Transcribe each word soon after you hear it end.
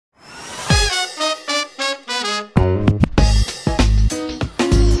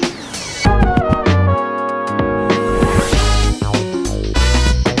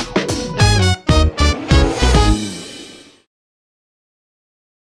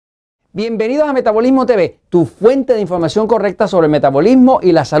Bienvenidos a Metabolismo TV, tu fuente de información correcta sobre el metabolismo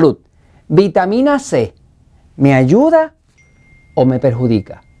y la salud. Vitamina C, ¿me ayuda o me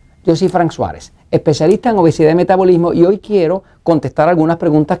perjudica? Yo soy Frank Suárez, especialista en obesidad y metabolismo, y hoy quiero contestar algunas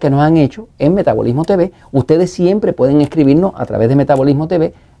preguntas que nos han hecho en Metabolismo TV. Ustedes siempre pueden escribirnos a través de Metabolismo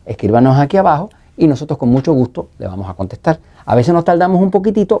TV, escríbanos aquí abajo y nosotros con mucho gusto le vamos a contestar. A veces nos tardamos un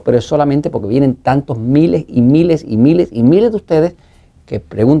poquitito, pero es solamente porque vienen tantos miles y miles y miles y miles de ustedes que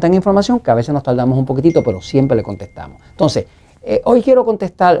preguntan información que a veces nos tardamos un poquitito, pero siempre le contestamos. Entonces, hoy quiero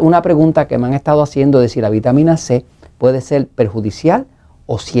contestar una pregunta que me han estado haciendo, de si la vitamina C puede ser perjudicial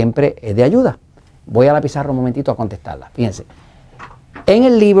o siempre es de ayuda. Voy a la pizarra un momentito a contestarla. Fíjense, en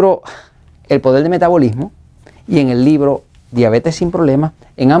el libro El Poder del Metabolismo y en el libro Diabetes sin Problemas,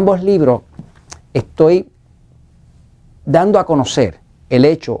 en ambos libros estoy dando a conocer el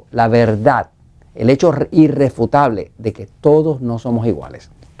hecho, la verdad, el hecho irrefutable de que todos no somos iguales.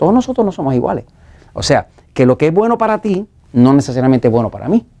 Todos nosotros no somos iguales. O sea, que lo que es bueno para ti no necesariamente es bueno para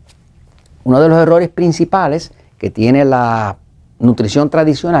mí. Uno de los errores principales que tiene la nutrición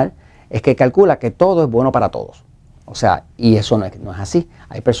tradicional es que calcula que todo es bueno para todos. O sea, y eso no es así.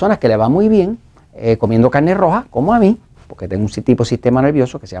 Hay personas que le va muy bien comiendo carne roja, como a mí, porque tengo un tipo de sistema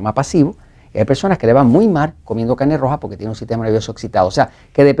nervioso que se llama pasivo. Y hay personas que le van muy mal comiendo carne roja porque tienen un sistema nervioso excitado. O sea,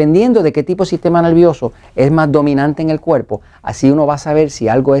 que dependiendo de qué tipo de sistema nervioso es más dominante en el cuerpo, así uno va a saber si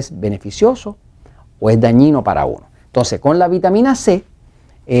algo es beneficioso o es dañino para uno. Entonces, con la vitamina C,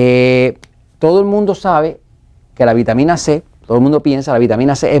 todo el mundo sabe que la vitamina C, todo el mundo piensa que la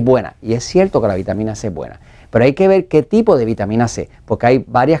vitamina C es buena. Y es cierto que la vitamina C es buena. Pero hay que ver qué tipo de vitamina C, porque hay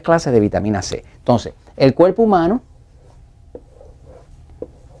varias clases de vitamina C. Entonces, el cuerpo humano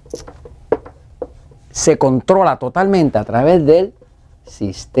se controla totalmente a través del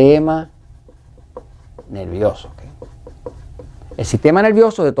sistema nervioso. ¿Okay? El sistema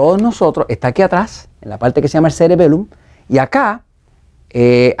nervioso de todos nosotros está aquí atrás, en la parte que se llama el cerebellum, y acá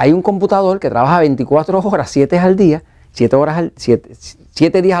hay un computador que trabaja 24 horas, 7 al día,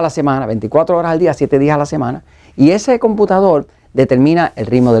 7 días a la semana, 24 horas al día, 7 días a la semana, y ese computador determina el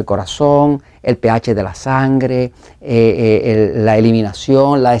ritmo del corazón, el pH de la sangre, la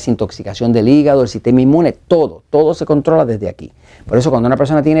eliminación, la desintoxicación del hígado, el sistema inmune, todo se controla desde aquí. Por eso cuando una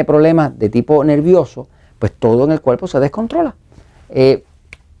persona tiene problemas de tipo nervioso, pues todo en el cuerpo se descontrola. El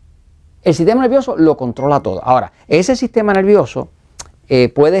sistema nervioso lo controla todo. Ahora, ese sistema nervioso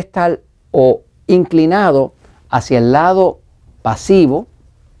puede estar o inclinado hacia el lado pasivo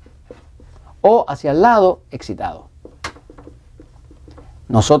o hacia el lado excitado.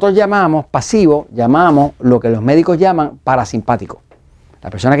 Nosotros llamamos pasivo, llamamos lo que los médicos llaman parasimpático. La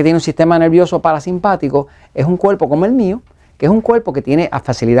persona que tiene un sistema nervioso parasimpático es un cuerpo como el mío, que es un cuerpo que tiene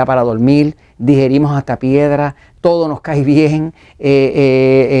facilidad para dormir, digerimos hasta piedra, todo nos cae bien,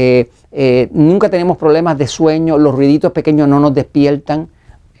 nunca tenemos problemas de sueño, los ruiditos pequeños no nos despiertan.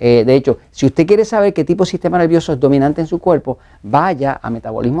 De hecho, si usted quiere saber qué tipo de sistema nervioso es dominante en su cuerpo, vaya a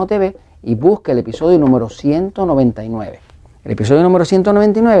Metabolismo TV y busque el episodio número 199. El episodio número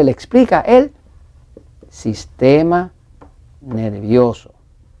 199 le explica el sistema nervioso.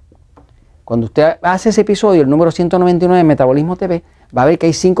 Cuando usted hace ese episodio, el número 199 de Metabolismo TV, va a ver que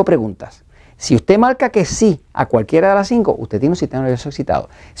hay 5 preguntas. Si usted marca que sí a cualquiera de las 5, usted tiene un sistema nervioso excitado.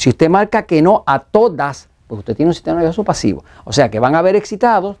 Si usted marca que no a todas, pues usted tiene un sistema nervioso pasivo. O sea que van a haber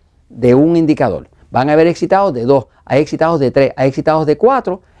excitados de un indicador. Van a haber excitados de 2, hay excitados de 3, hay excitados de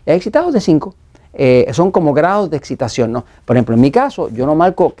 4, hay excitados de 5. Son como grados de excitación, ¿no? Por ejemplo, en mi caso, yo no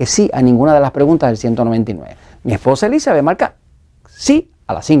marco que sí a ninguna de las preguntas del 199. Mi esposa Elizabeth marca sí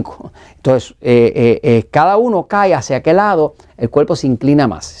a las 5. Entonces, cada uno cae hacia qué lado el cuerpo se inclina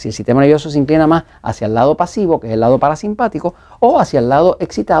más. Si el sistema nervioso se inclina más hacia el lado pasivo, que es el lado parasimpático, o hacia el lado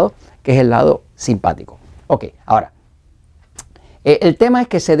excitado, que es el lado simpático. Ok, ahora, el tema es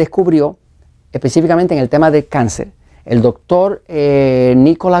que se descubrió, específicamente en el tema del cáncer, el doctor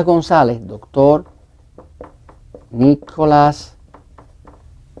Nicolás González,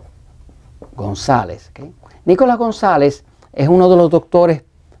 ¿okay? Nicolás González es uno de los doctores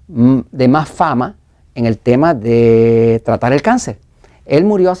de más fama en el tema de tratar el cáncer. Él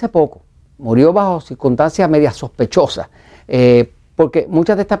murió hace poco, murió bajo circunstancias medias sospechosas, porque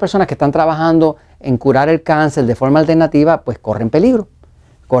muchas de estas personas que están trabajando en curar el cáncer de forma alternativa, pues corren peligro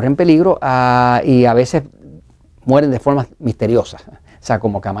y a veces mueren de forma misteriosa. O sea,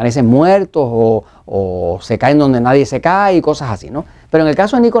 como que amanecen muertos o se caen donde nadie se cae y cosas así, ¿no? Pero en el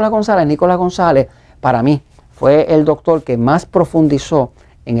caso de Nicolás González, para mí, fue el doctor que más profundizó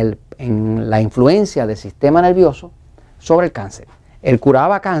en la influencia del sistema nervioso sobre el cáncer. Él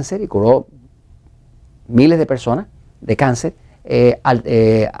curaba cáncer y curó miles de personas de cáncer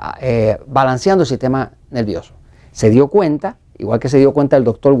balanceando el sistema nervioso. Se dio cuenta, igual que se dio cuenta el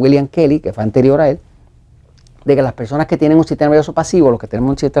doctor William Kelly, que fue anterior a él, de que las personas que tienen un sistema nervioso pasivo, los que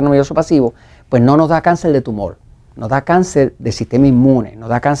tenemos un sistema nervioso pasivo, pues no nos da cáncer de tumor, nos da cáncer del sistema inmune, nos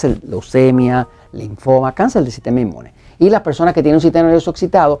da cáncer de leucemia, linfoma, cáncer del sistema inmune. Y las personas que tienen un sistema nervioso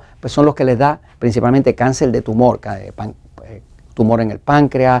excitado, pues son los que les da principalmente cáncer de tumor, tumor en el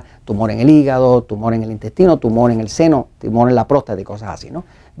páncreas, tumor en el hígado, tumor en el intestino, tumor en el seno, tumor en la próstata y cosas así, ¿no?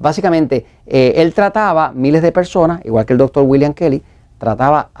 Básicamente, él trataba miles de personas, igual que el doctor William Kelly,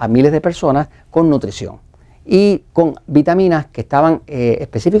 trataba a miles de personas con nutrición y con vitaminas que estaban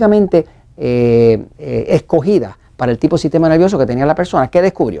específicamente escogidas para el tipo de sistema nervioso que tenía la persona. ¿Qué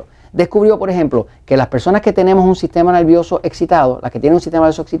descubrió? Descubrió, por ejemplo, que las personas que tenemos un sistema nervioso excitado, las que tienen un sistema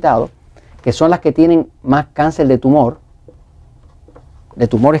nervioso excitado, que son las que tienen más cáncer de tumores,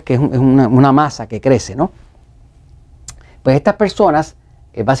 que es una masa que crece, ¿no? Pues estas personas,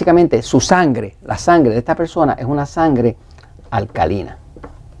 básicamente su sangre, la sangre de esta persona es una sangre alcalina.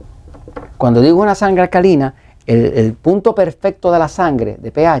 Cuando digo una sangre alcalina, el punto perfecto de la sangre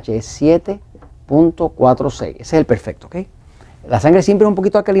de pH es 7.46. Ese es el perfecto, ¿ok? La sangre siempre es un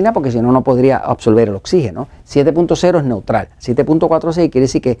poquito alcalina porque si no, no podría absorber el oxígeno. 7.0 es neutral. 7.46 quiere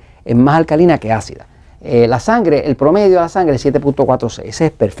decir que es más alcalina que ácida. La sangre, el promedio de la sangre es 7.46. Esa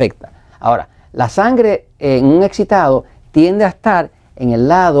es perfecta. Ahora, la sangre en un excitado tiende a estar en el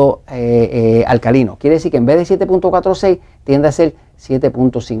lado alcalino. Quiere decir que en vez de 7.46 tiende a ser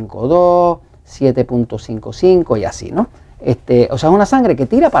 7.52, 7.55 y así, ¿no? O sea, es una sangre que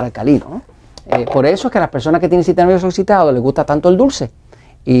tira para alcalino, ¿no? Por eso es que a las personas que tienen sistema nervioso excitado les gusta tanto el dulce.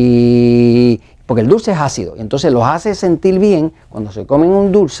 Porque el dulce es ácido. Y entonces los hace sentir bien cuando se comen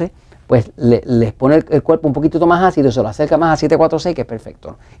un dulce, pues les pone el cuerpo un poquito más ácido, se lo acerca más a 746, que es perfecto,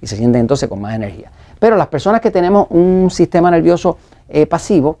 ¿no? Y se sienten entonces con más energía. Pero las personas que tenemos un sistema nervioso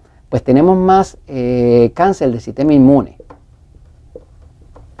pasivo, pues tenemos más cáncer del sistema inmune.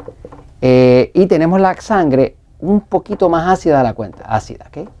 Y tenemos la sangre un poquito más ácida de la cuenta, ácida,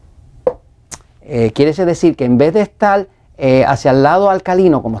 ¿ok? Quiere decir que en vez de estar hacia el lado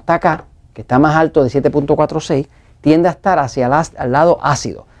alcalino, como está acá, que está más alto de 7.46, tiende a estar hacia al lado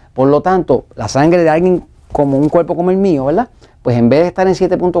ácido. Por lo tanto, la sangre de alguien como un cuerpo como el mío, ¿verdad? Pues en vez de estar en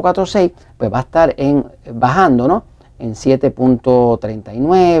 7.46, pues va a estar bajando, ¿no? En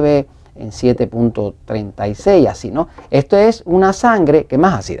 7.39, en 7.36, así, ¿no? Esto es una sangre que es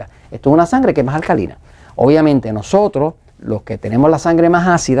más ácida. Esto es una sangre que es más alcalina. Obviamente nosotros, los que tenemos la sangre más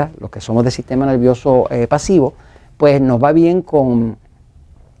ácida, los que somos de sistema nervioso pasivo, pues nos va bien con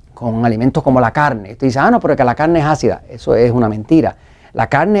alimentos como la carne. Usted dice, no, pero que la carne es ácida. Eso es una mentira. La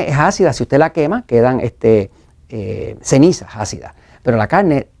carne es ácida, si usted la quema, quedan cenizas ácidas. Pero la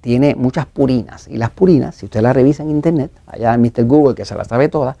carne tiene muchas purinas. Y las purinas, si usted las revisa en internet, allá en Mr. Google, que se las sabe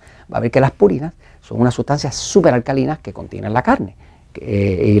todas, va a ver que las purinas son unas sustancias súper alcalinas que contienen la carne.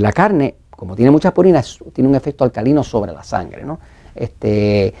 Y la carne, como tiene muchas purinas, tiene un efecto alcalino sobre la sangre, ¿no?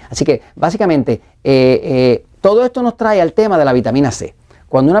 Así que, básicamente, todo esto nos trae al tema de la vitamina C.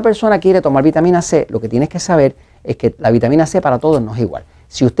 Cuando una persona quiere tomar vitamina C, lo que tienes que saber es que la vitamina C para todos no es igual.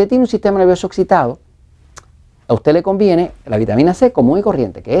 Si usted tiene un sistema nervioso excitado, a usted le conviene la vitamina C común y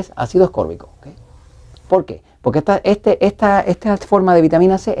corriente, que es ácido ascórbico, ¿okay? ¿Por qué? Porque esta forma de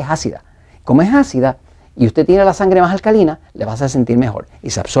vitamina C es ácida. Como es ácida y usted tiene la sangre más alcalina, le vas a sentir mejor y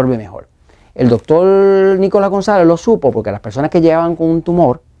se absorbe mejor. El doctor Nicolás González lo supo porque las personas que llegaban con un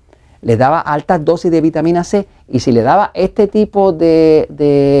tumor les daba altas dosis de vitamina C y si le daba este tipo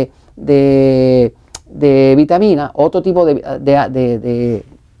de vitamina, otro tipo de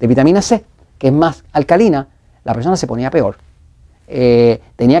vitamina C, que es más alcalina, la persona se ponía peor.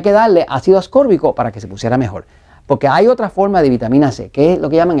 Tenía que darle ácido ascórbico para que se pusiera mejor. Porque hay otra forma de vitamina C, que es lo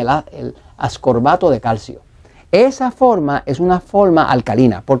que llaman el ascorbato de calcio. Esa forma es una forma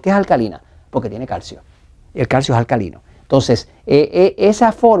alcalina. ¿Por qué es alcalina? Porque tiene calcio. Y el calcio es alcalino. Entonces,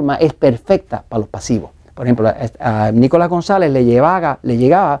 esa forma es perfecta para los pasivos. Por ejemplo, a Nicolás González le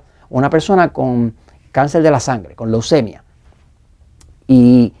llegaba una persona con cáncer de la sangre, con leucemia.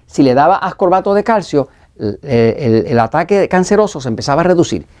 Y si le daba ascorbato de calcio, el ataque canceroso se empezaba a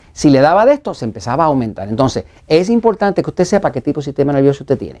reducir. Si le daba de esto, se empezaba a aumentar. Entonces, es importante que usted sepa qué tipo de sistema nervioso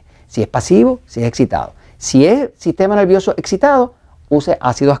usted tiene. Si es pasivo, si es excitado. Si es sistema nervioso excitado, use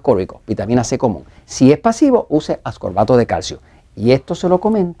ácido ascórbico, vitamina C común. Si es pasivo, use ascorbato de calcio. Y esto se lo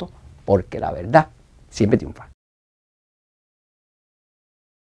comento porque la verdad siempre triunfa.